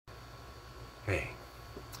Hey,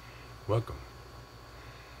 welcome.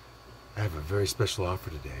 I have a very special offer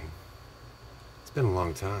today. It's been a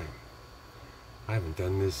long time. I haven't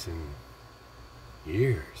done this in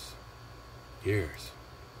years.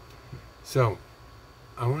 So,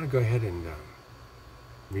 I want to go ahead and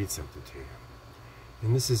read something to you.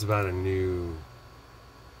 And this is about a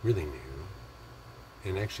really new,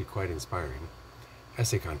 and actually quite inspiring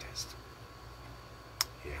essay contest.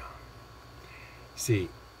 Yeah. See,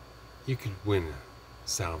 you could win a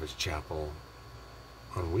salvaged chapel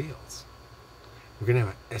on wheels. We're going to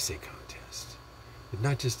have an essay contest, but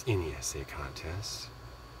not just any essay contest.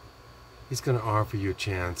 It's going to offer you a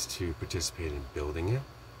chance to participate in building it,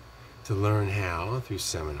 to learn how, through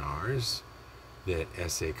seminars, that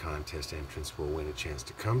essay contest entrants will win a chance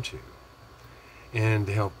to come to, and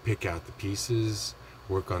to help pick out the pieces,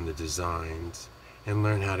 work on the designs, and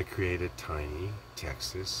learn how to create a tiny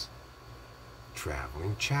Texas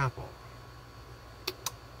traveling chapel.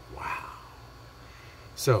 Wow.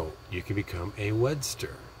 So you can become a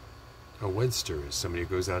Wedster. A Wedster is somebody who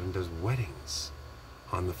goes out and does weddings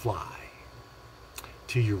on the fly,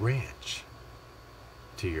 to your ranch,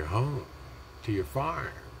 to your home, to your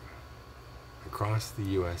farm, across the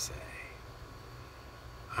USA.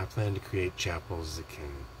 I plan to create chapels that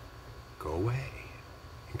can go away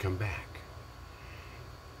and come back.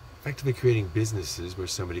 Effectively creating businesses where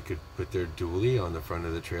somebody could put their dually on the front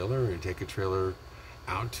of the trailer and take a trailer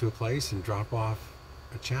out to a place and drop off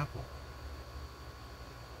a chapel.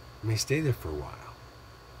 You may stay there for a while.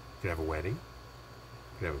 You could have a wedding, you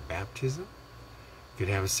could have a baptism, you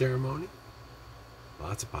could have a ceremony.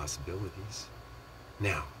 Lots of possibilities.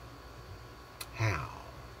 Now, how?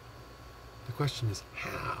 The question is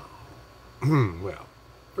how? Well,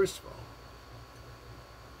 first of all,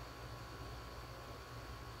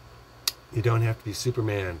 you don't have to be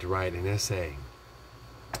Superman to write an essay.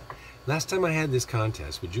 Last time I had this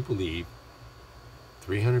contest, would you believe,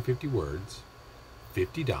 350 words,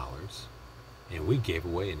 $50, and we gave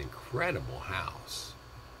away an incredible house.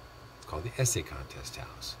 It's called the Essay Contest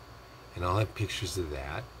House. And I'll have pictures of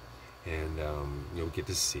that, and you'll get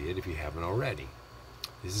to see it if you haven't already.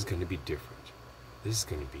 This is going to be different. This is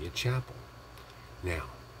going to be a chapel. Now,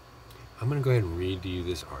 I'm going to go ahead and read to you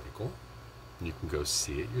this article. You can go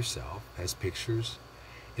see it yourself. It has pictures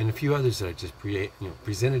and a few others that I just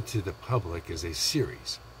presented to the public as a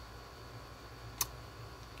series.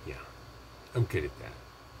 Yeah, I'm good at that.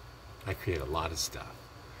 I create a lot of stuff.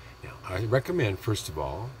 Now, I recommend, first of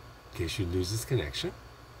all, in case you lose this connection,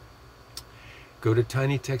 go to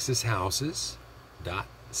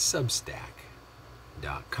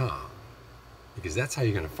tinytexashouses.substack.com, because that's how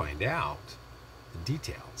you're going to find out the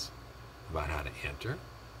details about how to enter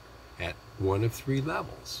at one of three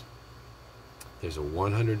levels. There's a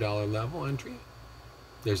 $100 level entry,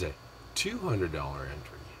 there's a $200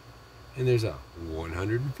 entry, and there's a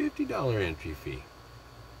 $150 entry fee.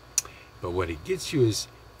 But what it gets you is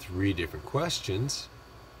 3 different questions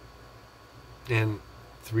and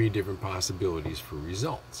 3 different possibilities for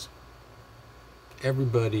results.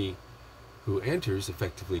 Everybody who enters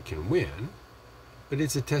effectively can win, but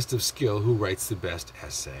it's a test of skill who writes the best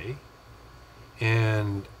essay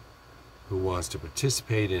and who wants to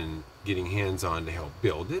participate in getting hands-on to help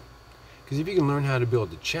build it. Because if you can learn how to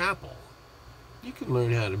build a chapel, you can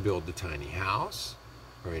learn how to build a tiny house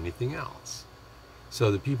or anything else.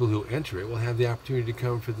 So the people who enter it will have the opportunity to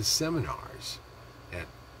come for the seminars at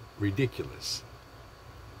ridiculous,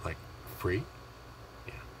 like free,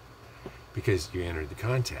 yeah, because you entered the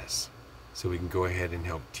contest. So we can go ahead and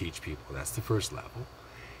help teach people. That's the first level.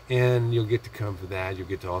 And you'll get to come for that. You'll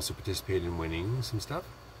get to also participate in winning some stuff.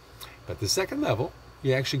 But the second level,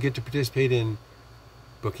 you actually get to participate in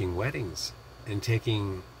booking weddings and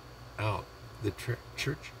taking out the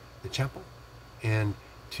church, the chapel, and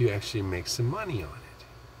to actually make some money on it.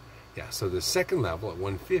 Yeah, so the second level at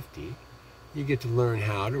 150, you get to learn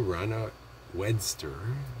how to run a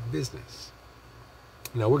Wedster business.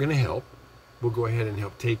 Now we're going to help. We'll go ahead and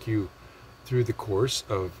help take you through the course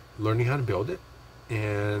of learning how to build it,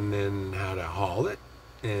 and then how to haul it,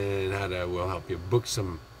 and we'll help you book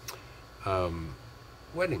some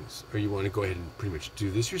weddings, or you want to go ahead and pretty much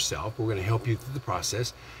do this yourself. We're going to help you through the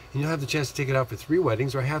process, and you'll have the chance to take it out for 3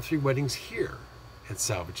 weddings, or have 3 weddings here at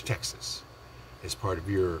Salvage, Texas, as part of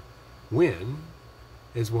your win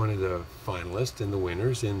as one of the finalists and the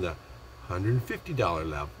winners in the $150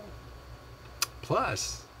 level.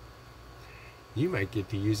 Plus, you might get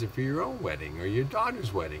to use it for your own wedding, or your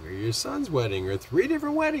daughter's wedding, or your son's wedding, or 3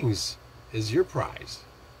 different weddings as your prize.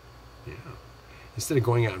 Yeah. Instead of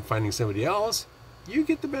going out and finding somebody else, you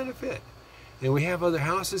get the benefit. And we have other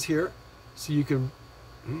houses here, so you can,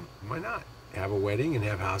 why not? have a wedding and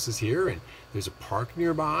have houses here, and there's a park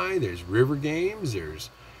nearby, there's river games, there's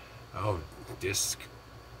disc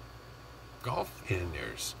golf, and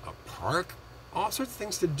there's a park, all sorts of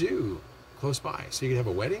things to do close by. So you can have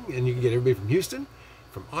a wedding, and you can get everybody from Houston,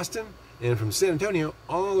 from Austin, and from San Antonio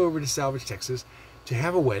all over to Salvage, Texas, to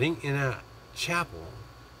have a wedding in a chapel,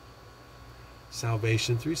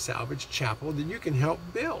 Salvation through Salvage chapel, that you can help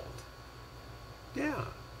build. Yeah,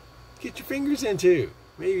 get your fingers into,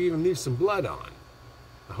 maybe even leave some blood on.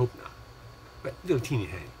 I hope not, but a little teeny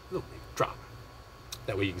tiny, little drop.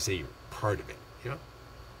 That way you can say you're part of it, you know?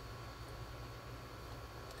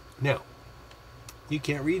 Now, you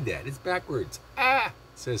can't read that. It's backwards. It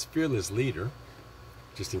says fearless leader.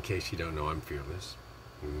 Just in case you don't know, I'm fearless.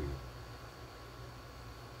 And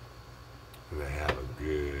I have a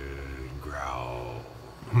good growl.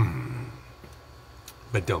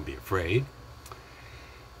 But don't be afraid.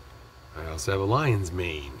 I also have a lion's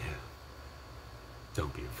mane.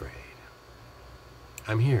 Don't be afraid.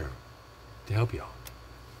 I'm here to help y'all.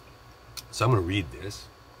 So I'm going to read this,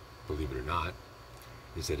 believe it or not,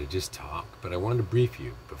 instead of just talk, but I wanted to brief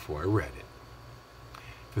you before I read it.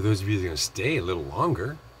 For those of you that are going to stay a little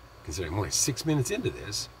longer, considering I'm only 6 minutes into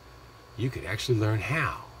this, you could actually learn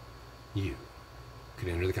how you could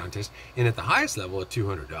enter the contest. And at the highest level, at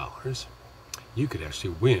 $200, you could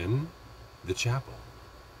actually win the chapel.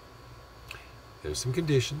 There's some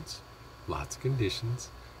conditions, lots of conditions,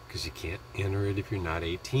 because you can't enter it if you're not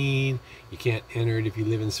 18. You can't enter it if you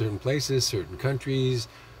live in certain places, certain countries.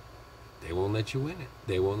 They won't let you win it.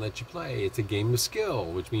 They won't let you play. It's a game of skill,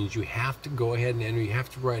 which means you have to go ahead and enter. You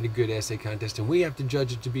have to write a good essay contest, and we have to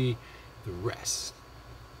judge it to be the rest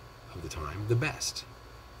of the time the best.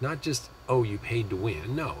 Not just, oh, you paid to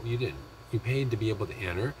win. No, you didn't. You paid to be able to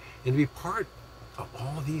enter and to be part of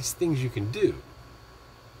all these things you can do.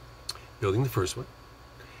 Building the first one.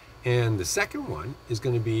 And the second one is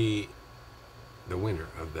going to be the winner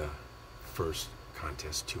of the first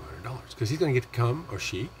contest, $200. Because he's going to get to come, or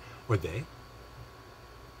she, or they.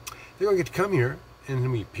 They're going to get to come here, and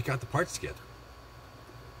then we pick out the parts together.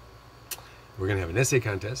 We're going to have an essay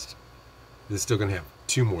contest. This is still going to have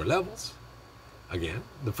 2 more levels. Again,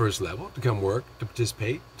 the first level, to come work, to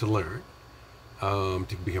participate, to learn, to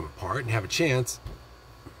become a part, and have a chance,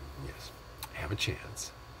 have a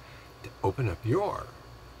chance to open up your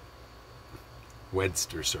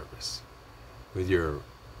Wedster service with your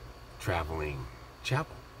traveling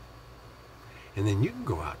chapel. And then you can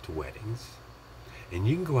go out to weddings, and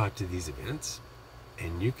you can go out to these events,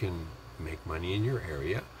 and you can make money in your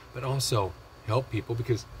area, but also help people,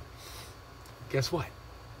 because guess what?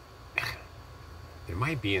 There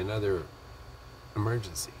might be another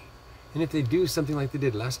emergency. And if they do something like they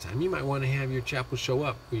did last time, you might want to have your chapel show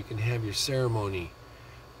up where you can have your ceremony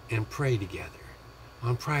and pray together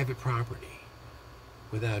on private property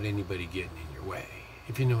without anybody getting in your way,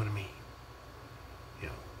 if you know what I mean. You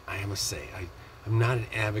know, I must say, I'm not an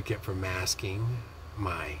advocate for masking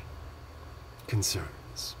my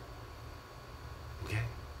concerns. Okay?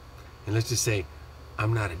 And let's just say,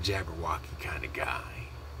 I'm not a Jabberwocky kind of guy,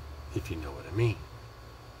 if you know what I mean.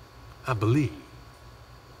 I believe,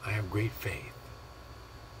 I have great faith,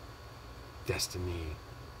 destiny,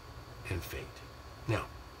 and fate. Now,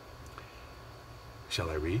 shall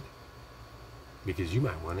I read? Because you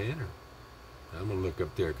might want to enter. I'm going to look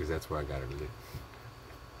up there because that's where I got to live.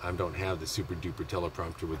 I don't have the super duper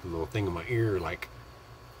teleprompter with the little thing in my ear like,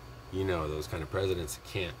 you know, those kind of presidents that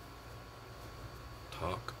can't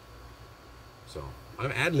talk. So,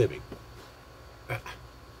 I'm ad-libbing.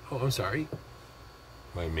 Oh, I'm sorry.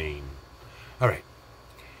 My mane. All right.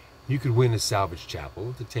 You could win a salvage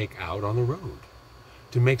chapel to take out on the road.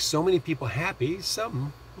 To make so many people happy,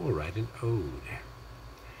 some will write an ode.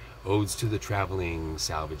 Odes to the traveling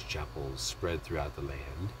salvage chapels spread throughout the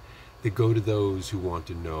land that go to those who want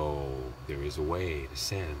to know there is a way to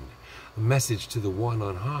send a message to the one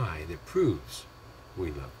on high that proves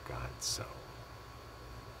we love God so.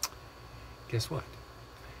 Guess what?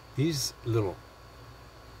 These little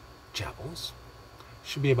chapels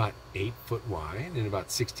should be about 8 foot wide and about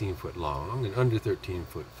 16 foot long and under 13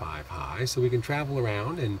 foot 5 high, so we can travel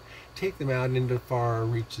around and take them out into far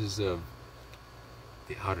reaches of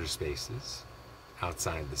the outer spaces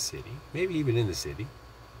outside the city, maybe even in the city,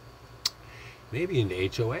 maybe into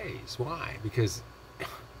HOAs. Why? Because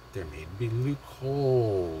there may be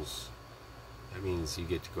loopholes. That means you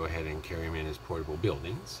get to go ahead and carry them in as portable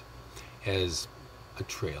buildings, as a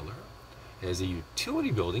trailer, as a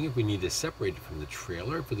utility building if we need to separate it from the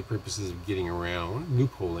trailer for the purposes of getting around,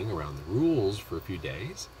 loopholing around the rules for a few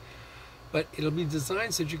days. But it'll be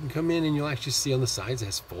designed so that you can come in and you'll actually see on the sides it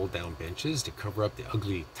has fold-down benches to cover up the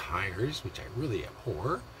ugly tires, which I really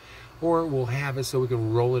abhor. Or we'll have it so we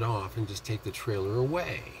can roll it off and just take the trailer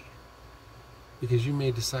away. Because you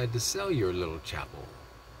may decide to sell your little chapel.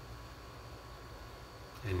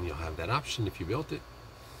 And you'll have that option if you built it.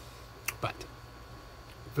 But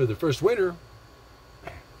for the first winter,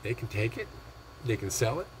 they can take it, they can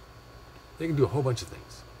sell it, they can do a whole bunch of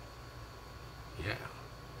things. Yeah.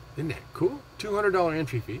 Isn't that cool? $200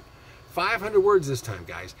 entry fee. 500 words this time,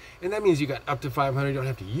 guys. And that means you got up to 500. You don't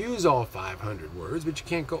have to use all 500 words, but you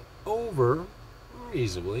can't go over,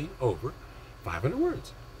 reasonably over, 500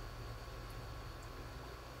 words.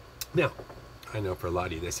 Now, I know for a lot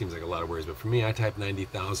of you that seems like a lot of words, but for me, I type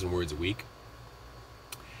 90,000 words a week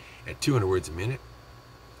at 200 words a minute.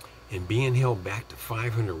 And being held back to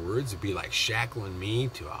 500 words would be like shackling me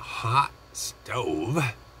to a hot stove.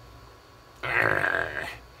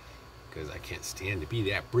 Because I can't stand to be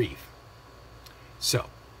that brief. So,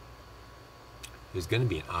 there's going to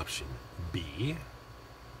be an option B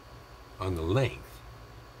on the length.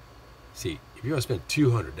 See, if you want to spend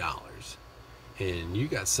 $200 and you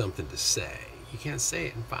got something to say, you can't say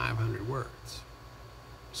it in 500 words.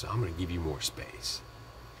 So I'm going to give you more space.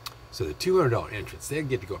 So the $200 entrance, they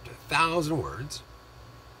get to go up to 1,000 words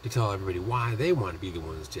to tell everybody why they want to be the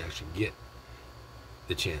ones to actually get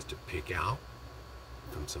the chance to pick out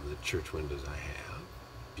from some of the church windows I have.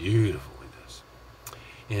 Beautiful windows.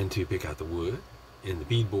 And to pick out the wood and the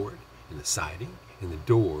beadboard and the siding and the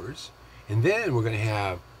doors. And then we're going to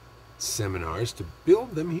have seminars to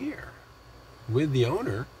build them here with the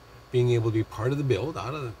owner being able to be part of the build,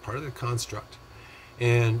 part of the construct.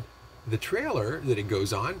 And the trailer that it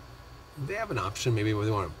goes on, they have an option maybe whether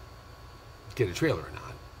they want to get a trailer or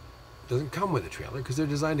not. It doesn't come with a trailer because they're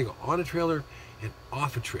designed to go on a trailer and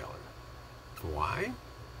off a trailer. Why?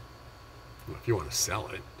 Well, if you want to sell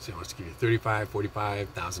it, so it wants to give you $35,000,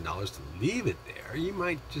 $45,000 to leave it there, you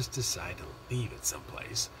might just decide to leave it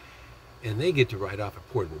someplace. And they get to write off a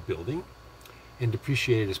portable building and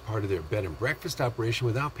depreciate it as part of their bed and breakfast operation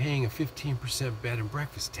without paying a 15% bed and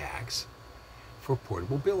breakfast tax for a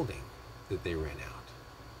portable building that they rent out.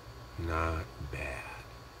 Not bad.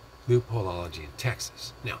 Loopholeology in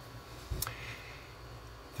Texas. Now,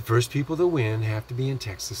 the first people to win have to be in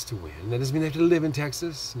Texas to win. That doesn't mean they have to live in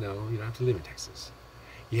Texas. No, you don't have to live in Texas.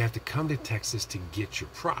 You have to come to Texas to get your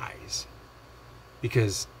prize.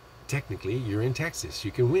 Because technically, you're in Texas. You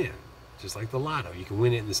can win. Just like the lotto. You can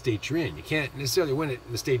win it in the state you're in. You can't necessarily win it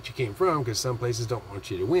in the state you came from because some places don't want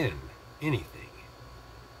you to win anything.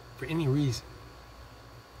 For any reason.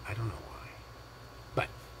 I don't know why. But,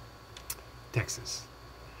 Texas.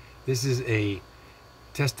 This is a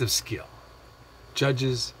test of skill.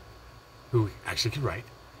 Judges who actually can write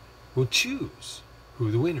will choose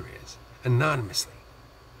who the winner is anonymously.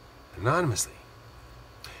 Anonymously.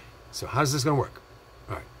 So how's this going to work?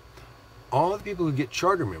 All right. All the people who get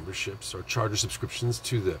charter memberships or charter subscriptions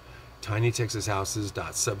to the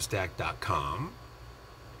tinytexashouses.substack.com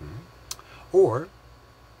or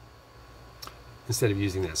instead of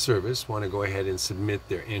using that service, want to go ahead and submit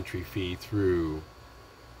their entry fee through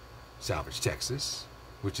Salvage, Texas,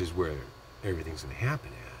 which is where everything's going to happen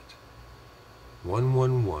at.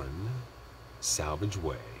 111 Salvage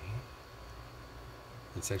Way.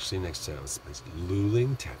 It's actually next to this place,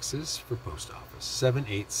 Luling, Texas, for post office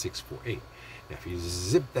 78648. Now, if you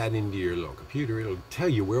zip that into your little computer, it'll tell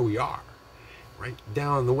you where we are. Right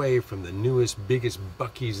down the way from the newest, biggest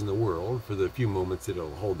Buc-ee's in the world for the few moments that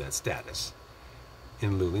it'll hold that status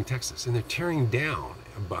in Luling, Texas. And they're tearing down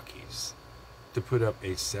a Buc-ee's to put up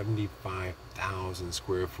a 75,000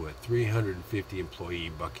 square foot, 350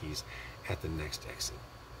 employee Buc-ee's at the next exit.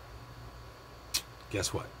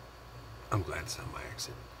 Guess what? I'm glad it's on my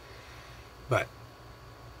exit. But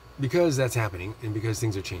because that's happening and because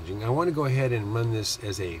things are changing, I want to go ahead and run this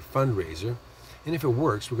as a fundraiser. And if it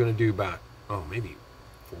works, we're going to do about, maybe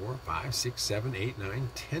 4, 5, 6, 7, 8, 9,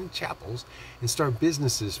 10 chapels and start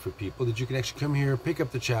businesses for people that you can actually come here, pick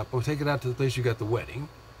up the chapel, take it out to the place you got the wedding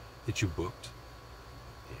that you booked.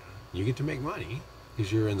 You get to make money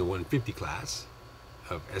because you're in the 150 class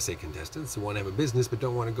of essay contestants who want to have a business but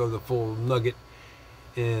don't want to go the full nugget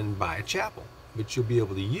and buy a chapel. But you'll be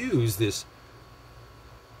able to use this,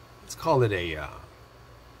 let's call it a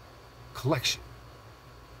collection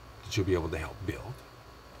that you'll be able to help build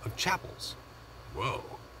of chapels. Whoa.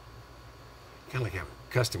 Kind of like having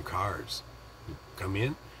custom cars. You come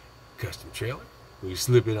in, custom trailer, we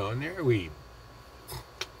slip it on there, we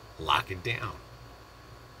lock it down.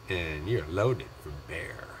 And you're loaded for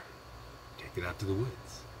bear. Take it out to the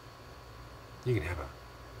woods. You can have a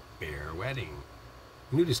bear wedding.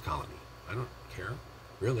 Nudist colony. I don't care,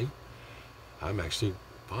 really. I'm actually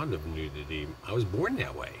fond of nudity. I was born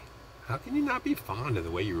that way. How can you not be fond of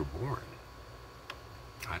the way you were born?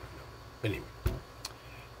 I don't know. But anyway,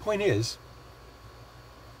 point is,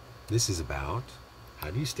 this is about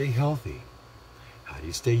how do you stay healthy? How do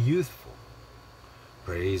you stay youthful?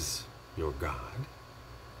 Praise your God.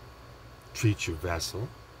 Treat your vessel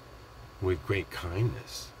with great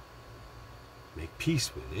kindness. Make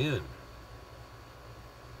peace within.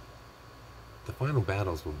 The final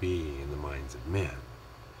battles will be in the minds of men.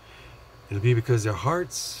 It'll be because their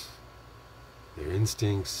hearts, their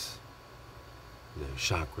instincts, their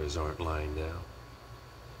chakras aren't lined out.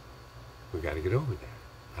 We got to get over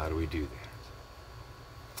that. How do we do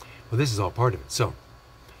that? Well, this is all part of it. So,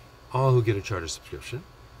 all who get a charter subscription,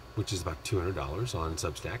 which is about $200 on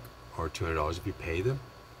Substack, or $200 if you pay the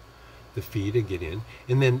fee to get in.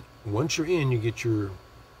 And then once you're in, you get your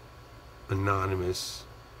anonymous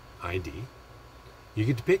ID. You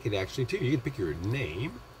get to pick it actually too. You get to pick your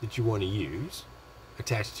name that you want to use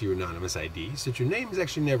attached to your anonymous ID, so that your name is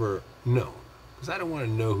actually never known. Because I don't want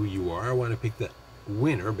to know who you are. I want to pick the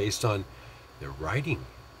winner based on the writing,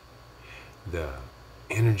 the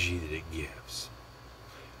energy that it gives.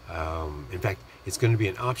 In fact, it's going to be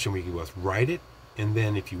an option where you can both write it, and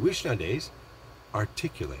then if you wish nowadays,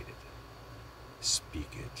 articulate it. Speak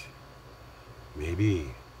it.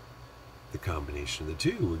 Maybe the combination of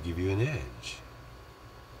the two will give you an edge.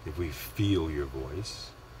 If we feel your voice,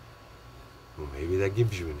 well, maybe that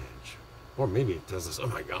gives you an edge. Or maybe it tells us, oh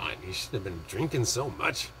my God, he should have been drinking so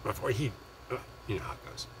much before he, you know how it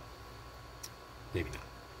goes. Maybe not.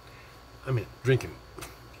 I mean, drinking.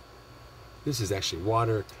 This is actually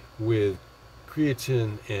water with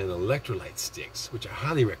creatine and electrolyte sticks, which I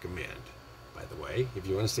highly recommend, by the way, if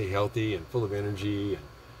you want to stay healthy and full of energy and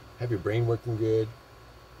have your brain working good.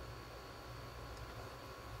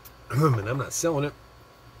 And I'm not selling it,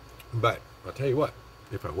 but I'll tell you what,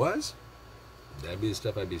 if I was, that'd be the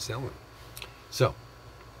stuff I'd be selling. So,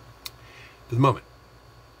 for the moment,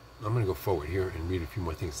 I'm going to go forward here and read a few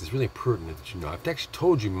more things. It's really pertinent that you know. I've actually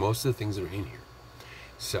told you most of the things that are in here.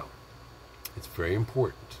 So, it's very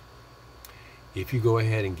important. If you go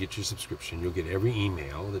ahead and get your subscription, you'll get every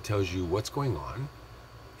email that tells you what's going on.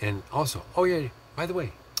 And also, oh yeah, by the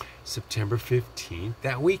way, September 15th,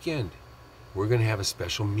 that weekend, we're going to have a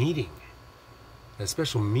special meeting. That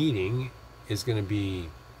special meeting is going to be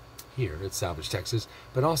here at Salvage, Texas,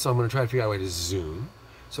 but also I'm going to try to figure out a way to Zoom.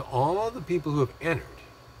 So all the people who have entered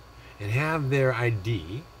and have their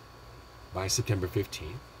ID by September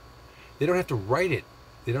 15th, they don't have to write it.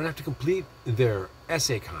 They don't have to complete their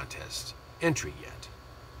essay contest entry yet,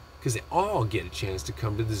 because they all get a chance to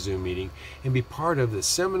come to the Zoom meeting and be part of the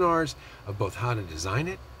seminars of both how to design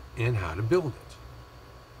it and how to build it.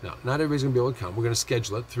 Now, not everybody's going to be able to come. We're going to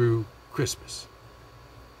schedule it through Christmas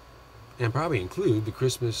and probably include the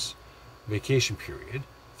Christmas vacation period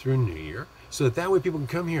through New Year, so that way people can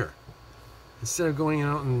come here instead of going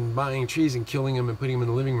out and buying trees and killing them and putting them in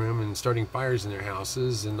the living room and starting fires in their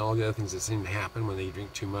houses and all the other things that seem to happen when they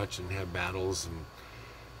drink too much and have battles. And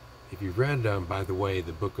if you've read, by the way,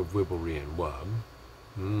 the book of Wibblery and Wub,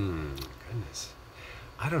 goodness,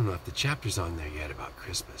 I don't know if the chapter's on there yet about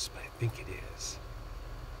Christmas, but I think it is.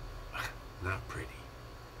 Not pretty.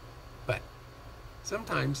 But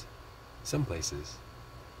sometimes, some places,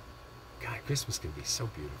 God, Christmas can be so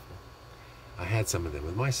beautiful. I had some of them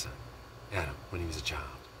with my son, Adam, when he was a child.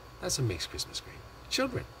 That's what makes Christmas great.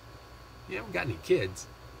 Children. You haven't got any kids.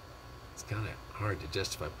 It's kind of hard to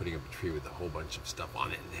justify putting up a tree with a whole bunch of stuff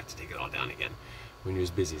on it and have to take it all down again when you're as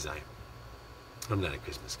busy as I am. I'm not a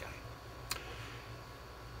Christmas guy.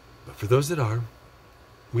 But for those that are,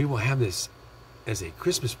 we will have this as a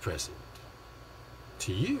Christmas present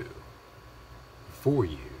to you, for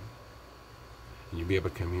you. And you'll be able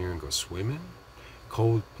to come here and go swimming,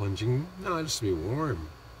 cold plunging. No, just to be warm.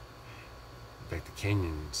 In fact, the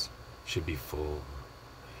canyons should be full.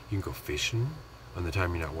 You can go fishing on the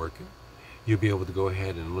time you're not working. You'll be able to go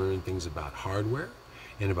ahead and learn things about hardware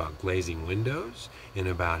and about glazing windows and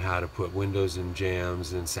about how to put windows and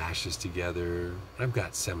jambs and sashes together. I've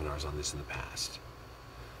got seminars on this in the past.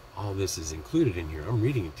 All this is included in here. I'm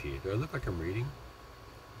reading it to you. Do I look like I'm reading?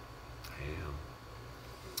 I am.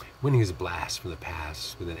 Winning is a blast from the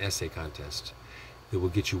past with an essay contest that will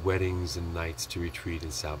get you weddings and nights to retreat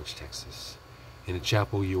in Salvage, Texas, in a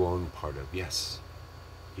chapel you own part of. Yes,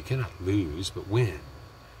 you cannot lose but win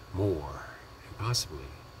more, and possibly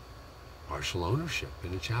partial ownership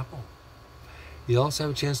in a chapel. You'll also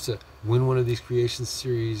have a chance to win one of these creation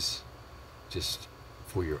series just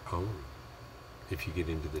for your own. If you get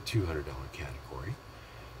into the $200 category,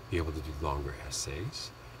 be able to do longer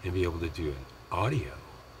essays and be able to do an audio.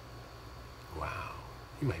 Wow.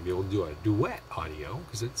 You might be able to do a duet audio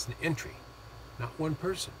because it's an entry, not one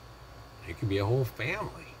person. It could be a whole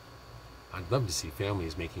family. I'd love to see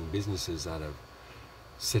families making businesses out of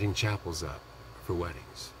setting chapels up for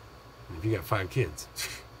weddings. And if you got 5 kids,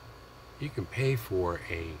 you can pay for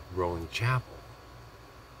a rolling chapel.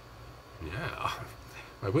 Yeah,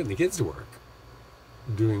 by putting the kids to work,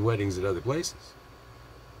 doing weddings at other places.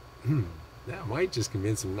 That might just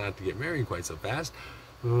convince them not to get married quite so fast,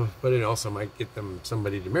 but it also might get them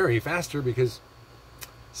somebody to marry faster, because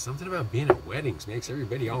something about being at weddings makes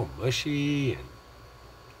everybody all mushy and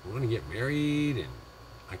want to get married, and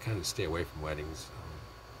I kind of stay away from weddings.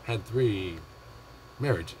 Had 3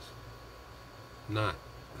 marriages, not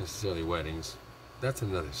necessarily weddings. That's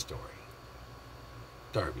another story.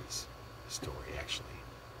 Darby's story, actually.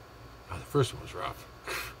 Oh, the first one was rough.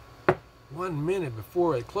 1 minute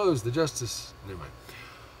before it closed, the justice... Never mind.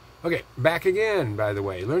 Okay, back again, by the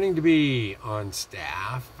way. Learning to be on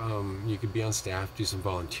staff. You could be on staff, do some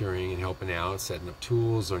volunteering and helping out, setting up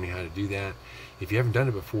tools, learning how to do that. If you haven't done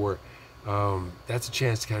it before, that's a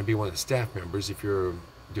chance to kind of be one of the staff members. If you're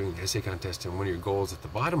doing the essay contest and one of your goals at the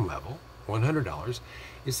bottom level, $100,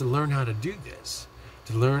 is to learn how to do this,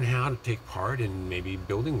 to learn how to take part in maybe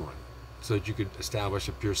building one, so that you could establish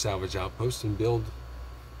a pure salvage outpost and build,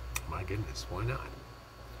 my goodness, why not?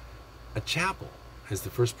 A chapel as the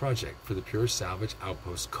first project for the pure salvage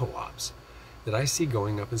outpost co-ops that I see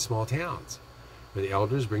going up in small towns, where the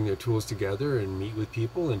elders bring their tools together and meet with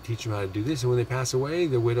people and teach them how to do this, and when they pass away,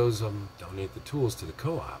 the widows donate the tools to the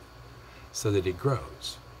co-op so that it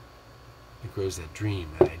grows. It grows that dream,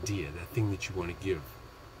 that idea, that thing that you want to give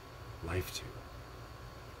life to.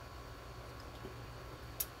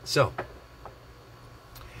 So,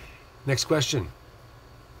 next question.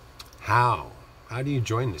 How do you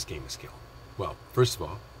join this game of skill? Well, first of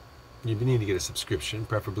all, you need to get a subscription,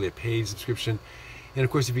 preferably a paid subscription. And of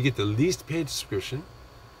course, if you get the least paid subscription,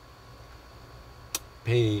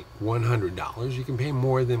 pay $100. You can pay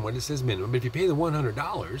more than what it says minimum, but if you pay the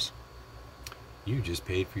 $100, you just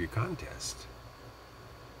paid for your contest.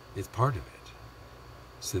 It's part of it.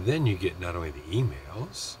 So then you get not only the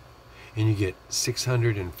emails, and you get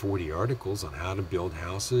 640 articles on how to build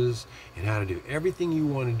houses and how to do everything you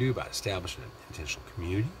want to do about establishing an intentional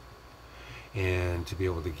community, and to be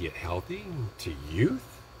able to get healthy, to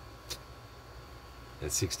youth.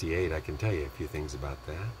 At 68, I can tell you a few things about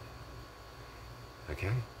that.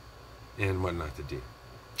 Okay? And what not to do.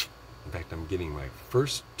 In fact, I'm getting my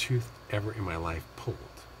first tooth ever in my life pulled.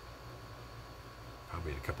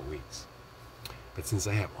 Probably in a couple weeks. But since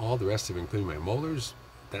I have all the rest of it, including my molars,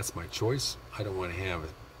 that's my choice. I don't want to have a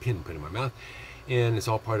pin put in my mouth. And it's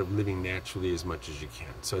all part of living naturally as much as you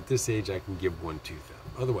can. So at this age, I can give 1 tooth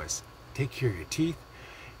out. Otherwise, take care of your teeth.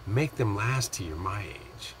 Make them last till you're my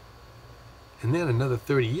age. And then another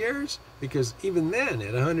 30 years, because even then,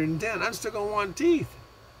 at 110, I'm still going to want teeth.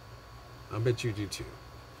 I'll bet you do too.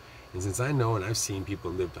 And since I know and I've seen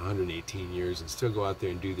people live to 118 years and still go out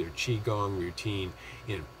there and do their Qigong routine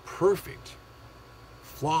in perfect,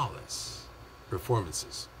 flawless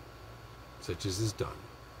performances, such as is done,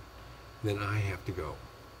 then I have to go,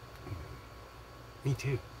 me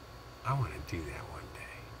too. I want to do that one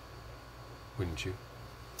day. Wouldn't you?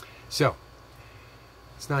 So,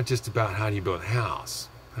 it's not just about how do you build a house,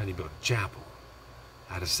 how do you build a chapel,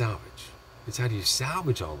 how to salvage. It's how do you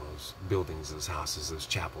salvage all those buildings, those houses, those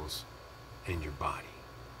chapels, and your body,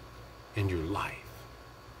 and your life,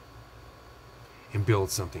 and build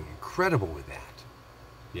something incredible with that.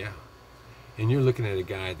 Yeah. And you're looking at a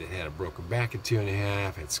guy that had a broken back at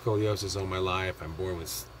 2.5, had scoliosis all my life. I'm born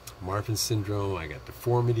with Marfan syndrome. I got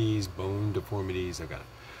deformities, bone deformities. I've got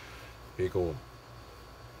a big old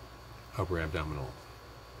upper abdominal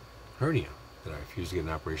hernia that I refused to get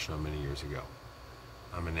an operation on many years ago.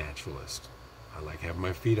 I'm a naturalist. I like having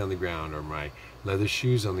my feet on the ground or my leather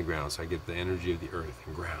shoes on the ground so I get the energy of the earth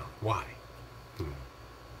and ground. Why?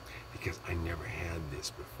 Because I never had this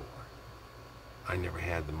before. I never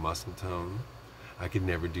had the muscle tone. I could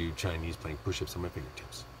never do Chinese plank push-ups on my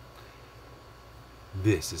fingertips.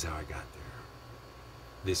 This is how I got there.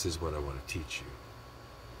 This is what I want to teach you.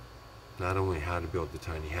 Not only how to build the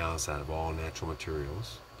tiny house out of all natural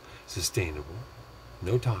materials, sustainable,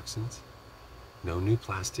 no toxins, no new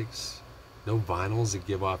plastics, no vinyls that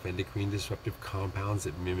give off endocrine disruptive compounds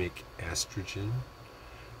that mimic estrogen.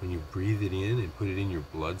 When you breathe it in and put it in your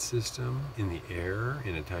blood system, in the air,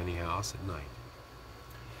 in a tiny house at night.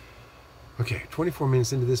 Okay, 24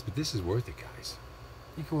 minutes into this, but this is worth it, guys.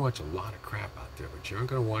 You can watch a lot of crap out there, but you aren't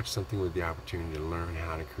going to watch something with the opportunity to learn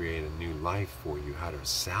how to create a new life for you, how to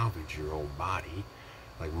salvage your old body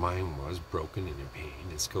like mine was, broken and in pain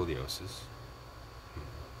and scoliosis.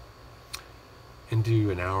 And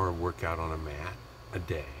do an hour of workout on a mat a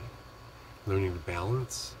day, learning to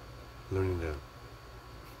balance, learning to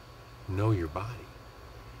know your body,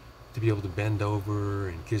 to be able to bend over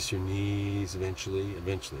and kiss your knees eventually,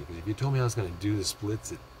 because if you told me I was going to do the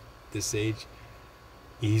splits at this age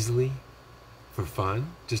easily for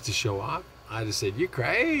fun, just to show off, I'd have said, you're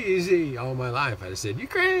crazy. All my life I'd have said, you're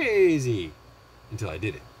crazy, until I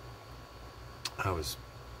did it. I was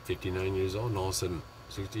 59 years old, and all of a sudden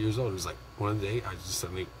 60 years old. It was like one day I just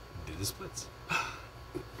suddenly did the splits.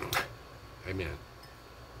 Hey man,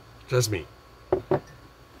 trust me,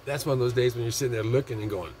 that's one of those days when you're sitting there looking and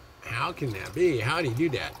going, how can that be? How do you do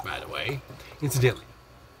that, by the way? Incidentally,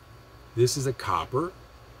 this is a copper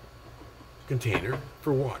container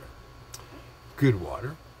for water. Good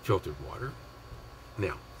water, filtered water.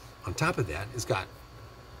 Now, on top of that, it's got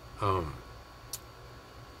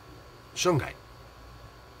shungite.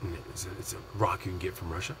 It's a rock you can get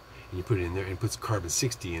from Russia, and you put it in there, and it puts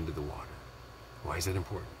carbon-60 into the water. Why is that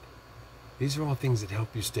important? These are all things that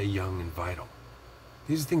help you stay young and vital.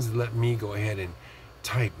 These are things that let me go ahead and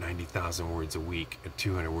type 90,000 words a week at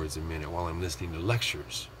 200 words a minute while I'm listening to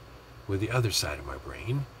lectures with the other side of my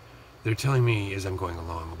brain. They're telling me as I'm going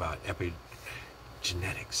along about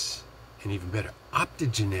epigenetics, and even better,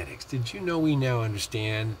 optogenetics. Did you know we now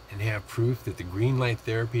understand and have proof that the green light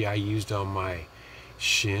therapy I used on my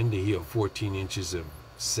shin to heal 14 inches of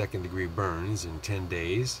second-degree burns in 10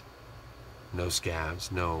 days, no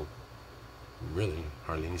scabs, no, really,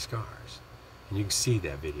 hardly any scars. And you can see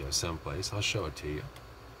that video someplace. I'll show it to you.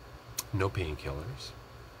 No painkillers.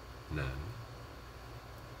 None.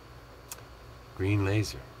 Green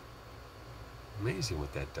laser. Amazing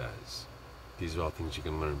what that does. These are all things you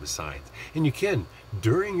can learn besides. And you can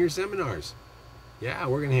during your seminars. Yeah,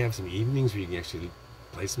 we're going to have some evenings where you can actually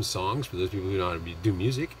play some songs for those people who know how to do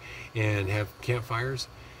music, and have campfires,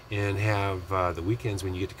 and have the weekends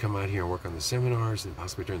when you get to come out here and work on the seminars, and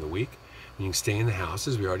possibly during the week when you can stay in the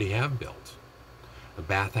houses we already have built. A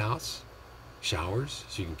bathhouse, showers,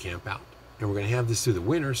 so you can camp out. And we're going to have this through the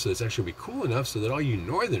winter, so it's actually be cool enough so that all you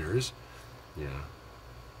northerners, yeah,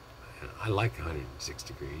 I like 106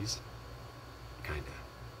 degrees, kind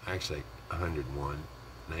of. I actually like 101,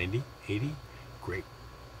 90, 80, great.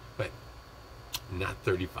 But not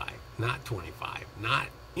 35, not 25, not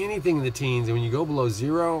anything in the teens. And when you go below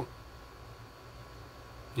 0,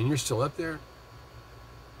 and you're still up there,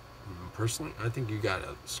 personally, I think you got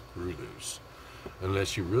to screw loose.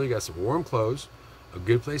 Unless you really got some warm clothes, a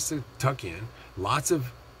good place to tuck in, lots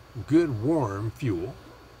of good warm fuel,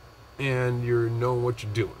 and you're knowing what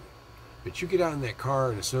you're doing. But you get out in that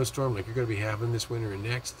car in a snowstorm like you're going to be having this winter and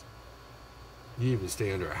next, you even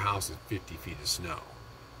stay under a house with 50 feet of snow.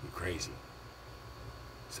 You're crazy.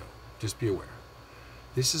 So just be aware.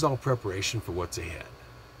 This is all preparation for what's ahead.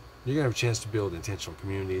 You're going to have a chance to build intentional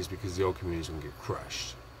communities because the old communities are going to get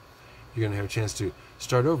crushed. You're going to have a chance to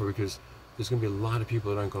start over because there's going to be a lot of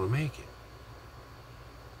people that aren't going to make it.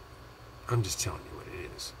 I'm just telling you what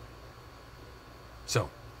it is. So,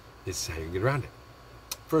 this is how you get around it.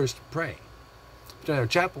 First, pray. If you don't have a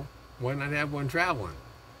chapel, why not have one traveling?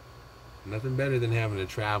 Nothing better than having a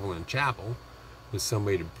traveling chapel with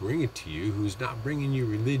somebody to bring it to you who's not bringing you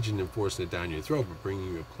religion and forcing it down your throat, but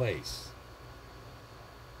bringing you a place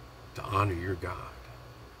to honor your God.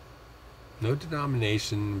 No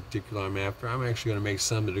denomination in particular I'm after. I'm actually going to make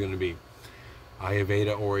some that are going to be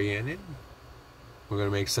Ayurveda oriented. We're going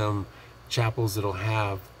to make some chapels that'll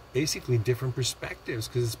have basically different perspectives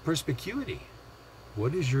because it's perspicuity.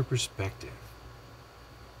 What is your perspective?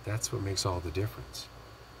 That's what makes all the difference.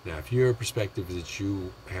 Now, if your perspective is that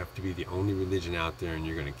you have to be the only religion out there and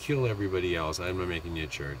you're going to kill everybody else, I'm not making you a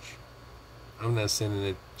church. I'm not sending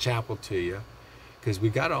a chapel to you because we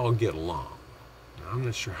got to all get along. Now, I'm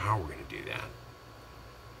not sure how we're going to do that.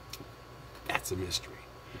 That's a mystery.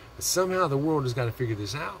 But somehow the world has got to figure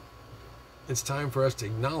this out. It's time for us to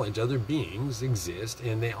acknowledge other beings exist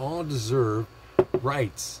and they all deserve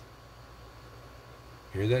rights.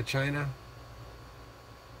 Hear that, China?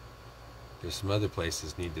 There's some other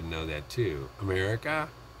places need to know that too. America,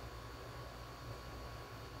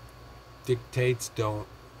 dictates don't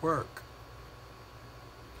work.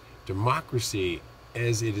 Democracy,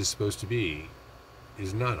 as it is supposed to be,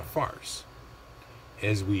 is not a farce.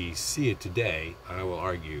 As we see it today, I will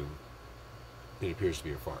argue it appears to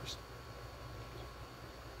be a farce.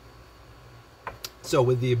 So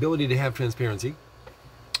with the ability to have transparency,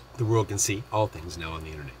 the world can see all things now on the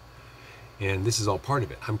internet. And this is all part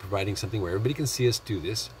of it. I'm providing something where everybody can see us do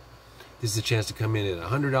this. This is a chance to come in at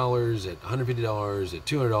 $100, at $150, at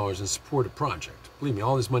 $200 and support a project. Believe me,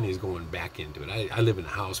 all this money is going back into it. I live in a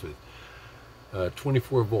house with a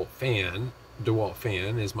 24-volt fan, DeWalt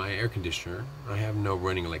fan as my air conditioner. I have no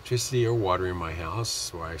running electricity or water in my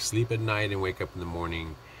house, where I sleep at night and wake up in the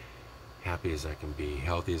morning happy as I can be,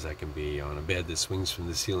 healthy as I can be, on a bed that swings from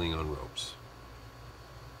the ceiling on ropes.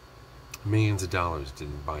 Millions of dollars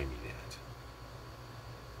didn't buy me that.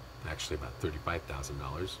 Actually, about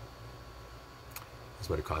 $35,000 is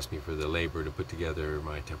what it cost me for the labor to put together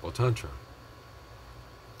my Temple Tantra.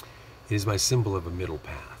 It is my symbol of a middle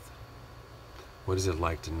path. What is it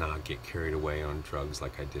like to not get carried away on drugs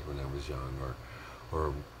like I did when I was young,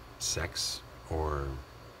 or sex, or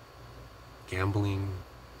gambling?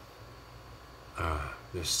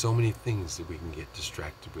 There's so many things that we can get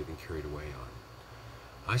distracted with and carried away on.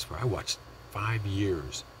 I swear, I watched 5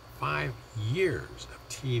 years of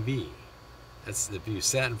TV. That's if you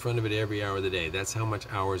sat in front of it every hour of the day. That's how much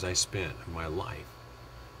hours I spent of my life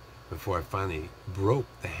before I finally broke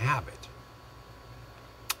the habit.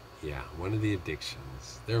 Yeah, one of the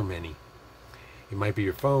addictions. There are many. It might be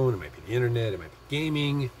your phone, it might be the internet, it might be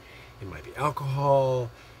gaming, it might be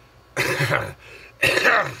alcohol.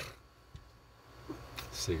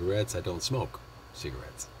 Cigarettes. I don't smoke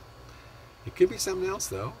cigarettes. It could be something else,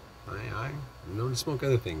 though. I'm known to smoke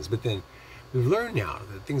other things. But then we've learned now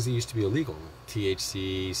that things that used to be illegal,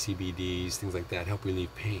 THC, CBDs, things like that, help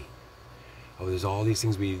relieve pain. Oh, there's all these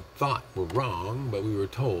things we thought were wrong, but we were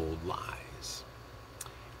told lies.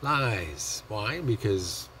 Lies. Why?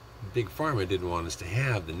 Because Big Pharma didn't want us to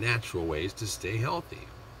have the natural ways to stay healthy.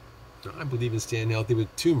 Now, I believe in staying healthy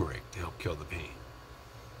with turmeric to help kill the pain.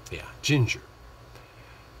 Yeah, ginger.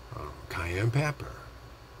 Cayenne pepper.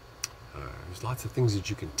 There's lots of things that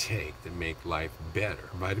you can take that make life better.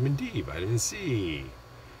 Vitamin D, vitamin C.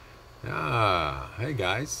 Hey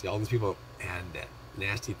guys, all these people had that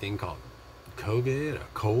nasty thing called COVID, a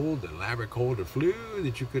cold, an elaborate cold or flu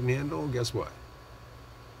that you couldn't handle. Guess what?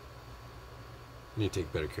 You need to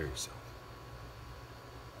take better care of yourself.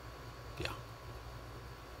 Yeah.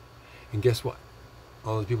 And guess what?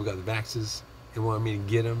 All those people got the vaxes and wanted me to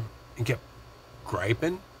get them and kept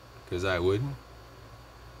griping because I wouldn't.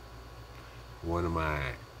 One of my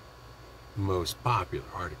most popular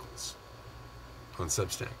articles on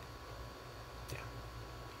Substack. Yeah.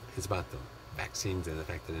 It's about the vaccines and the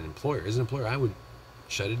fact that as an employer, I would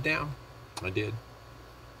shut it down. I did.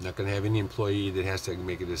 Not going to have any employee that has to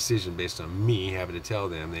make a decision based on me having to tell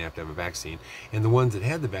them they have to have a vaccine. And the ones that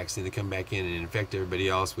had the vaccine, they come back in and infect everybody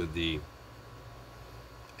else with the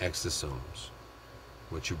exosomes.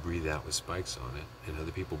 What you breathe out with spikes on it, and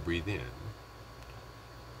other people breathe in.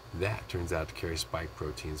 That turns out to carry spike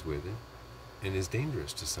proteins with it, and is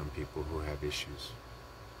dangerous to some people who have issues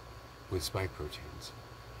with spike proteins.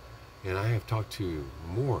 And I have talked to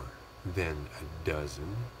more than a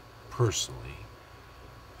dozen, personally,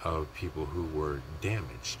 of people who were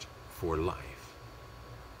damaged for life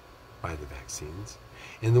by the vaccines.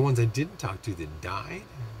 And the ones I didn't talk to that died,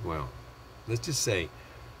 well, let's just say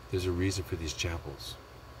there's a reason for these chapels.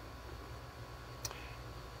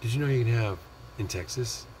 Did you know you can have, in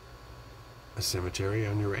Texas, a cemetery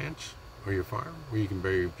on your ranch or your farm where you can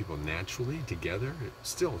bury people naturally together,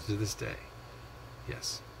 still to this day?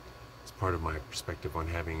 Yes. It's part of my perspective on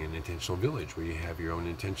having an intentional village where you have your own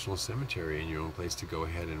intentional cemetery and your own place to go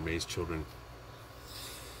ahead and raise children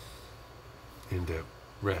and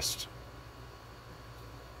rest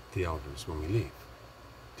the elders when we leave,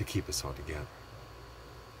 to keep us all together.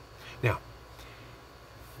 Now,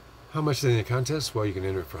 how much is in the contest? Well, you can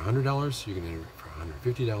enter it for $100, you can enter it for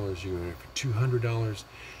 $150, you can enter it for $200,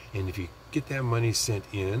 and if you get that money sent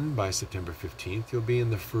in by September 15th, you'll be in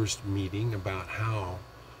the first meeting about how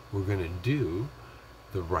we're going to do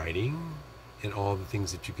the writing and all the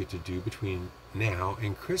things that you get to do between now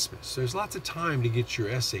and Christmas. There's lots of time to get your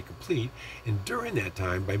essay complete, and during that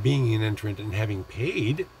time, by being an entrant and having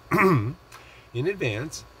paid in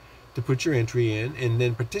advance to put your entry in and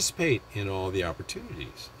then participate in all the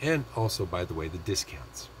opportunities, and also, by the way, the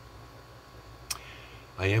discounts.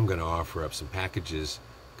 I am going to offer up some packages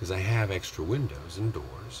because I have extra windows and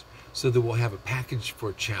doors, so that we'll have a package for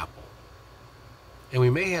a chapel. And we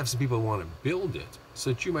may have some people who want to build it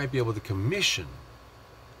so that you might be able to commission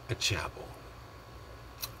a chapel.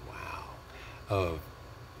 Wow. Of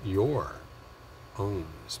your own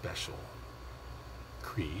special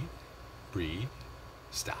creed, breed,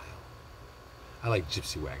 style. I like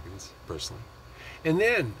gypsy wagons, personally. And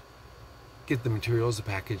then get the materials, the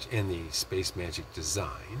package, and the Space Magic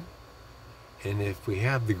design. And if we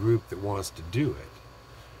have the group that wants to do it,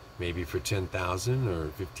 maybe for $10,000 or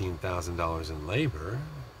 $15,000 in labor,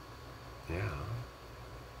 yeah,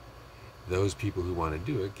 those people who want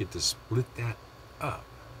to do it get to split that up.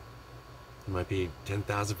 It might be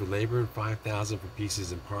 $10,000 for labor and $5,000 for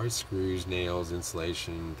pieces and parts, screws, nails,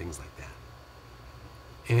 insulation, things like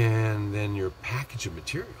that. And then your package of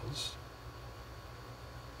materials.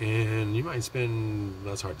 And you might spend,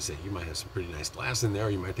 that's hard to say, you might have some pretty nice glass in there, or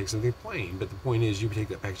you might take something plain. But the point is, you take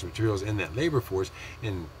that package of materials and that labor force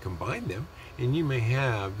and combine them, and you may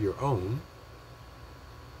have your own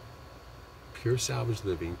pure salvage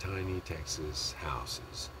living, tiny Texas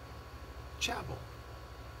houses chapel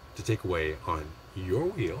to take away on your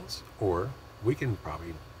wheels, or we can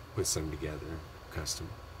probably put some together custom,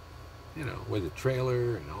 you know, with a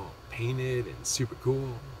trailer and all painted and super cool,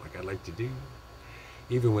 like I'd like to do.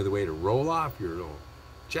 Even with a way to roll off your little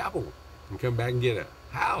chapel and come back and get a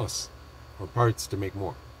house or parts to make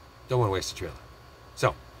more. Don't want to waste a trailer.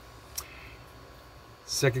 So,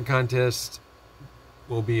 second contest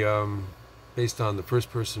will be based on the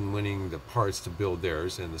first person winning the parts to build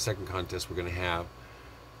theirs, and the second contest we're going to have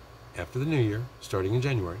after the new year, starting in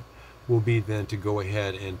January, will be then to go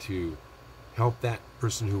ahead and to help that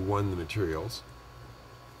person who won the materials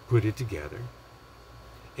put it together.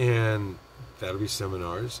 And that'll be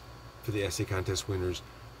seminars for the essay contest winners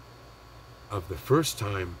of the first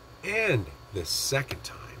time and the second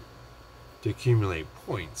time to accumulate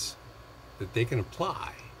points that they can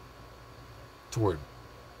apply toward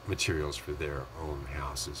materials for their own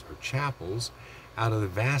houses or chapels out of the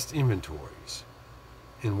vast inventories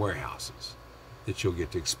in warehouses that you'll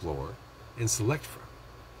get to explore and select from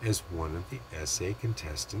as one of the essay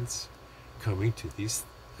contestants coming to these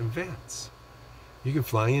events. You can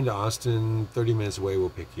fly into Austin, 30 minutes away, we'll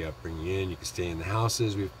pick you up, bring you in. You can stay in the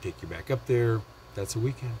houses, we take you back up there. That's a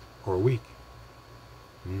weekend or a week.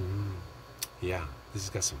 Yeah, this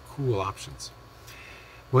has got some cool options.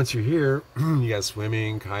 Once you're here, you got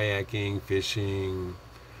swimming, kayaking, fishing,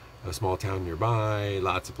 a small town nearby,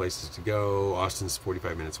 lots of places to go. Austin's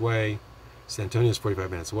 45 minutes away. San Antonio's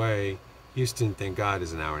 45 minutes away. Houston, thank God,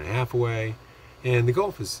 is an hour and a half away. And the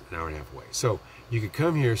Gulf is an hour and a half away. So you could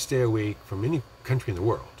come here, stay a week from any country in the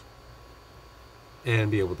world, and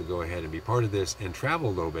be able to go ahead and be part of this and travel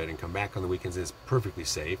a little bit and come back on the weekends. It's perfectly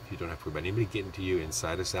safe. You don't have to worry about anybody getting to you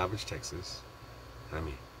inside of Salvage, Texas. I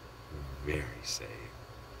mean, very safe.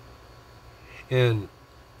 And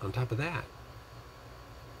on top of that,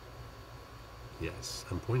 yes,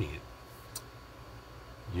 I'm pointing it,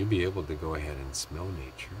 you'll be able to go ahead and smell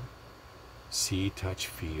nature, see, touch,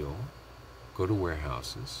 feel, go to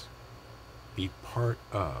warehouses, be part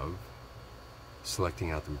of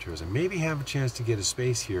selecting out the materials, and maybe have a chance to get a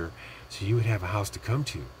space here so you would have a house to come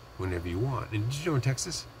to whenever you want. And did you know in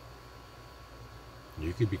Texas,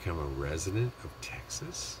 you could become a resident of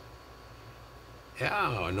Texas?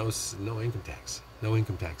 Yeah, no income tax. No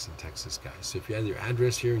income tax in Texas, guys. So if you had your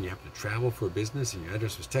address here and you happen to travel for a business and your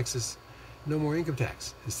address was Texas, no more income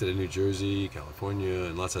tax instead of New Jersey, California,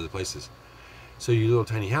 and lots of other places. So your little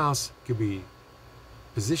tiny house could be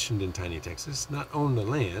positioned in tiny Texas, not own the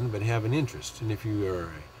land, but have an interest. And if you are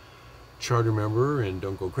a charter member and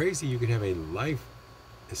don't go crazy, you could have a life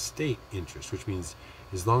estate interest, which means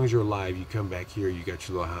as long as you're alive, you come back here, you got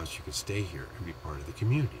your little house, you can stay here and be part of the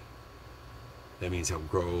community. That means help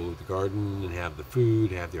grow the garden and have the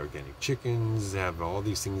food, have the organic chickens, have all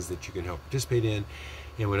these things that you can help participate in.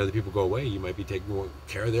 And when other people go away, you might be taking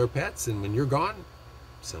care of their pets. And when you're gone,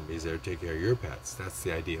 somebody's there to take care of your pets. That's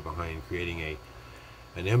the idea behind creating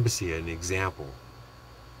an embassy, an example,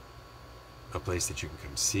 a place that you can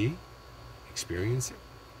come see, experience it.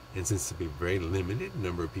 And since it'll be a very limited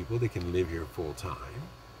number of people that can live here full time,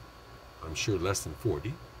 I'm sure less than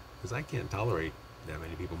 40, because I can't tolerate that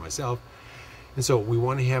many people myself. And so we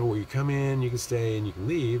want to have it where you come in, you can stay, and you can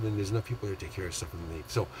leave, and there's enough people there to take care of stuff and leave.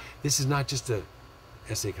 So this is not just a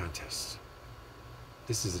essay contest.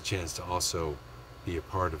 This is a chance to also be a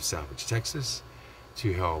part of Salvage, Texas,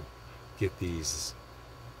 to help get these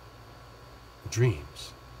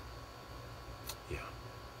dreams. Yeah.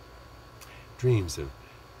 Dreams of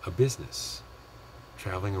a business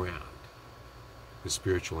traveling around with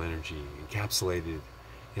spiritual energy encapsulated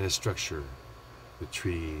in a structure with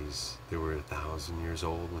trees that were 1,000 years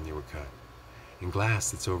old when they were cut, and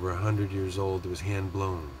glass that's over 100 years old that was hand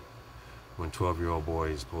blown when 12-year-old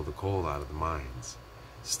boys pulled the coal out of the mines,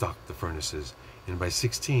 stocked the furnaces, and by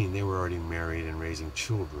 16 they were already married and raising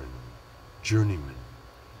children, journeymen,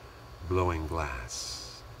 blowing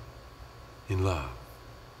glass, in love.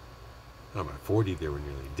 Now by 40 they were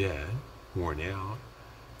nearly dead, worn out,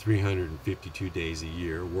 352 days a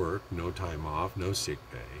year, work, no time off, no sick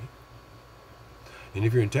pay. And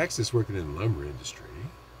if you're in Texas working in the lumber industry,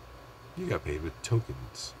 you got paid with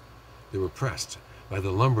tokens. They were pressed by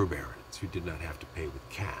the lumber barons who did not have to pay with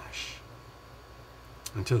cash.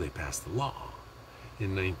 until they passed the law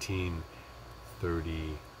in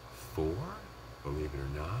 1934, believe it or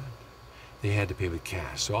not. They had to pay with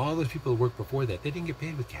cash. So all those people who worked before that, they didn't get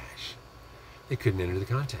paid with cash. They couldn't enter the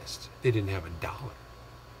contest. They didn't have $1.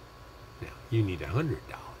 Now, you need $100.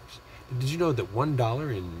 But did you know that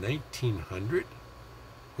 $1 in 1900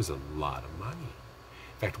 was a lot of money?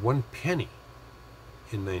 In fact, 1 penny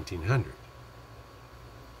in 1900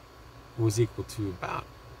 was equal to about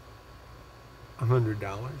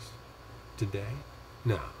 $100 today.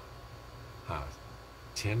 No,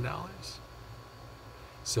 $10.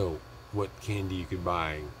 So what candy you could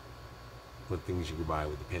buy, what things you could buy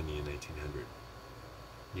with a penny in 1900,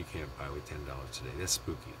 you can't buy with $10 today. That's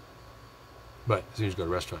spooky. But as soon as you go to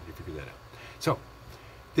a restaurant, you figure that out. So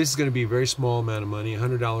this is going to be a very small amount of money,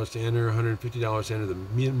 $100 to enter, $150 to enter the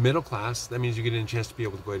middle class. That means you're getting a chance to be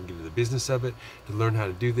able to go ahead and get into the business of it, to learn how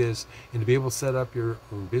to do this, and to be able to set up your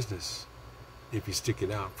own business. If you stick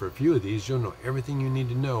it out for a few of these, you'll know everything you need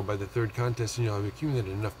to know by the third contest, and you'll have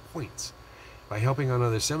accumulated enough points by helping on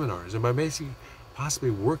other seminars and by basically possibly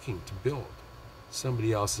working to build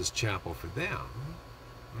somebody else's chapel for them,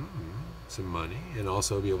 some money, and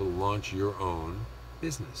also be able to launch your own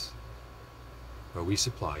business. Where we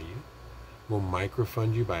supply you, we'll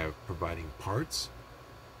microfund you by providing parts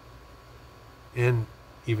and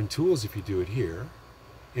even tools if you do it here.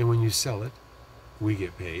 And when you sell it, we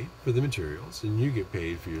get paid for the materials and you get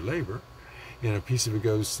paid for your labor, and a piece of it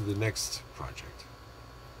goes to the next project.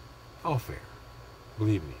 All fair.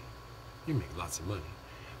 Believe me, you make lots of money.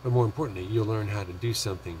 But more importantly, you'll learn how to do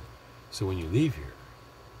something so when you leave here,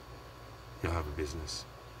 you'll have a business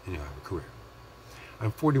and you'll have a career.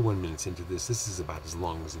 I'm 41 minutes into this. This is about as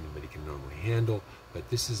long as anybody can normally handle, but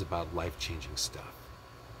this is about life-changing stuff.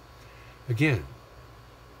 Again,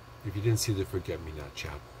 if you didn't see the Forget-Me-Not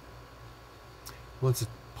Chapel, once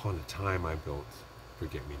upon a time I built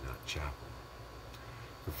Forget-Me-Not Chapel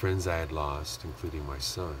for friends I had lost, including my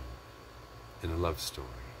son, and a love story.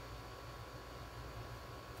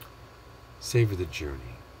 Savor the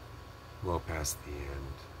journey, well past the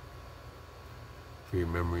end, for your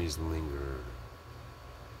memories linger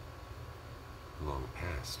long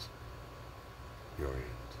past your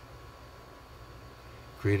end.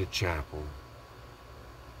 Create a chapel.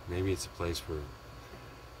 Maybe it's a place where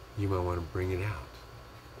you might want to bring it out.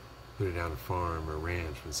 Put it on a farm or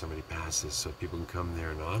ranch when somebody passes so people can come there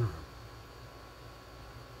and honor them.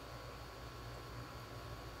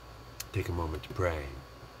 Take a moment to pray,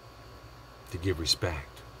 to give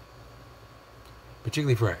respect,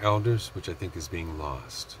 particularly for our elders, which I think is being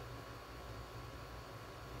lost.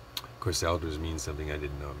 Of course, elders means something I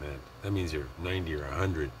didn't know it meant. That means you're 90 or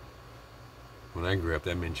 100. When I grew up,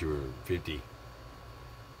 that meant you were 50.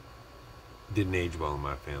 Didn't age well in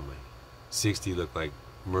my family. 60 looked like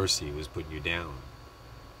mercy was putting you down.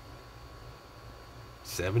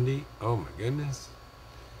 70? Oh my goodness.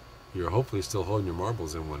 You're hopefully still holding your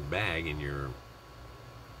marbles in one bag and you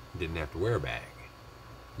didn't have to wear a bag.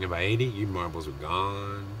 And by 80, your marbles were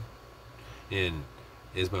gone. And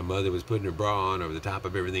as my mother was putting her bra on over the top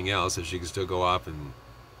of everything else so she could still go off and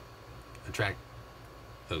attract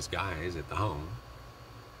those guys at the home,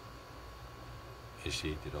 as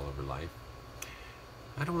she did all of her life.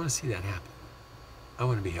 I don't want to see that happen. I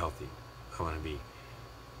want to be healthy. I want to be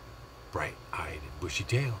bright-eyed and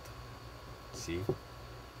bushy-tailed. See?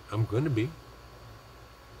 I'm going to be.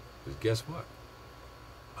 Because guess what?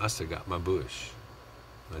 I still got my bush.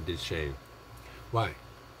 I did shave. Why?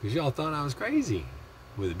 Because y'all thought I was crazy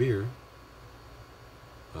with a beard.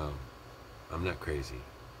 I'm not crazy.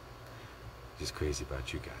 Just crazy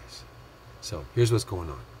about you guys. So here's what's going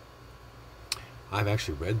on. I've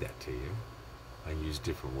actually read that to you. I use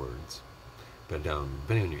different words. But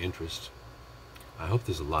depending on your interest, I hope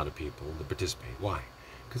there's a lot of people that participate. Why?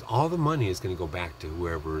 Because all the money is going to go back to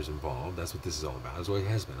whoever is involved. That's what this is all about. That's what it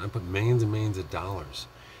has been. I put millions and millions of dollars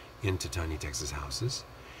into Tiny Texas Houses.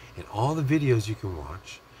 And all the videos you can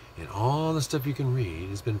watch and all the stuff you can read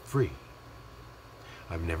has been free.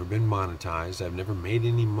 I've never been monetized. I've never made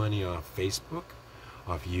any money off Facebook,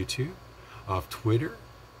 off YouTube, off Twitter,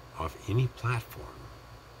 off any platform.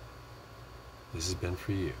 This has been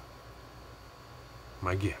for you.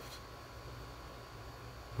 My gift.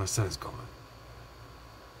 My son's gone.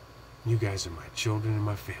 You guys are my children and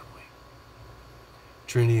my family.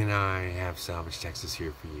 Trinity and I have Salvage Texas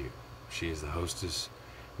here for you. She is the hostess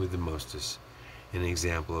with the mostest, an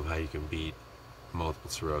example of how you can beat multiple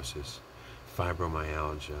sclerosis,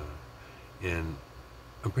 fibromyalgia, and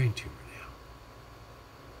a brain tumor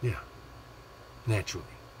now. Yeah, naturally.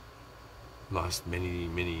 Lost many,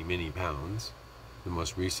 many, many pounds. The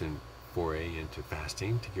most recent foray into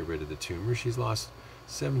fasting to get rid of the tumor, she's lost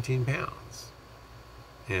 17 pounds.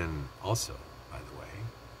 And also, by the way,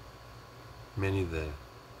 many of the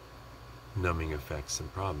numbing effects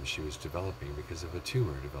and problems she was developing because of a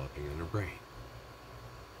tumor developing in her brain.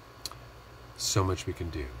 So much we can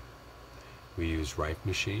do. We use Rife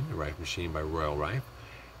Machine, a Rife Machine by Royal Rife,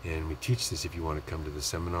 and we teach this if you want to come to the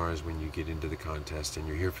seminars when you get into the contest and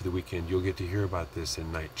you're here for the weekend. You'll get to hear about this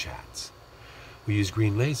in night chats. We use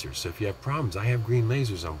green lasers, so if you have problems, I have green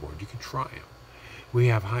lasers on board. You can try them. We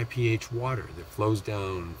have high pH water that flows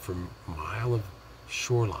down from a mile of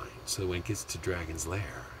shoreline, so when it gets to Dragon's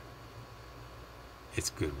Lair, it's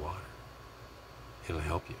good water. It'll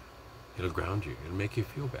help you. It'll ground you. It'll make you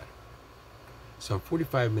feel better. So I'm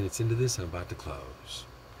 45 minutes into this. I'm about to close.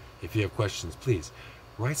 If you have questions, please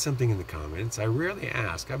write something in the comments. I rarely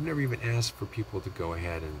ask. I've never even asked for people to go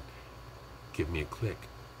ahead and give me a click.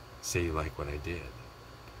 Say you like what I did.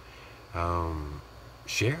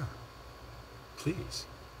 Share. Please.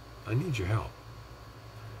 I need your help.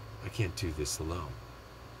 I can't do this alone.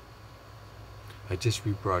 I just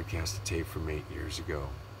rebroadcast a tape from 8 years ago.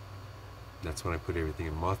 That's when I put everything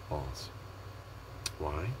in mothballs.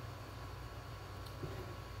 Why?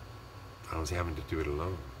 I was having to do it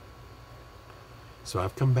alone. So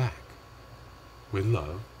I've come back with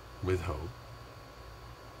love, with hope,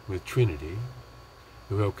 with Trinity,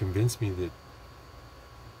 who helped convince me that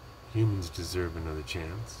humans deserve another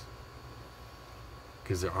chance.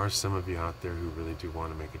 Because there are some of you out there who really do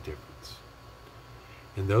want to make a difference.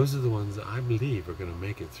 And those are the ones that I believe are going to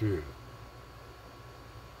make it through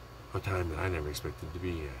a time that I never expected to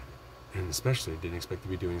be at. And especially didn't expect to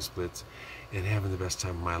be doing splits and having the best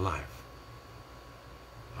time of my life.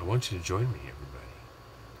 I want you to join me, everybody.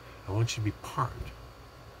 I want you to be part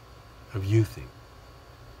of youthing,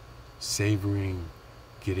 savoring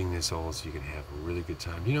getting this old so you can have a really good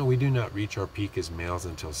time. You know, we do not reach our peak as males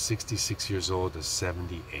until 66 years old to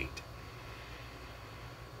 78.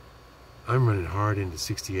 I'm running hard into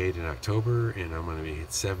 68 in October, and I'm going to be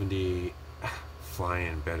at 70,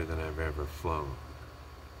 flying better than I've ever flown,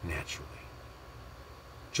 naturally.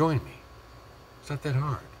 Join me. It's not that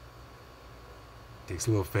hard. It takes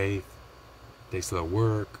a little faith, it takes a little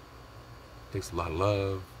work, it takes a lot of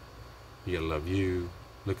love. You gotta love you,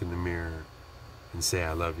 look in the mirror, and say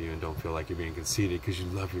I love you, and don't feel like you're being conceited because you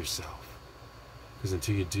love yourself. Because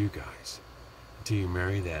until you do, guys, until you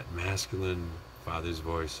marry that masculine father's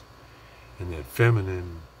voice and that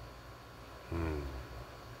feminine,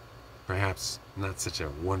 perhaps not such a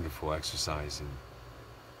wonderful exercise in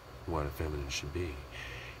what a feminine should be,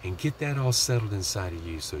 and get that all settled inside of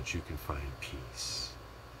you so that you can find peace.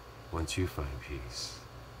 Once you find peace,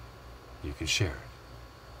 you can share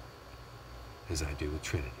it, as I do with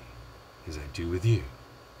Trinity, as I do with you.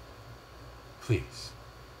 Please,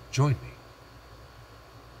 join me.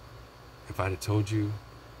 If I'd have told you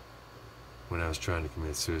when I was trying to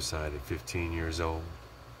commit suicide at 15 years old,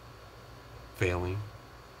 failing,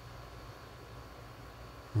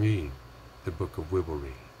 read the book of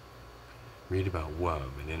Wibblery. Read about Wub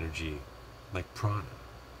and energy like prana,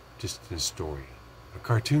 just in a story, a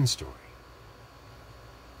cartoon story.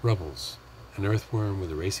 Rubbles, an earthworm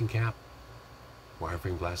with a racing cap,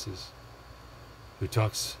 wireframe glasses, who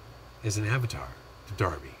talks as an avatar to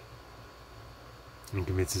Darby and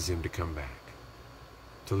convinces him to come back,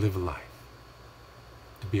 to live a life,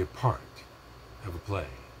 to be a part of a play,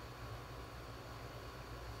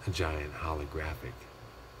 a giant holographic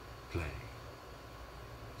play.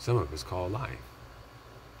 Some of us call life.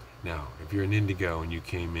 Now, if you're an indigo and you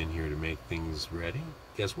came in here to make things ready,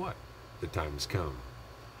 guess what? The time has come.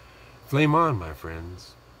 Flame on, my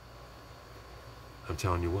friends. I'm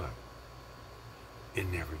telling you what,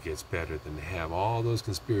 it never gets better than to have all those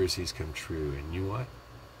conspiracies come true. And you know what?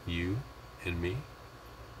 You and me,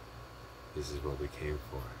 this is what we came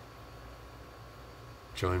for.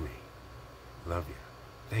 Join me. Love you.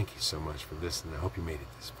 Thank you so much for listening. I hope you made it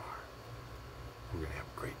this far. We're going to have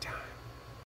a great time.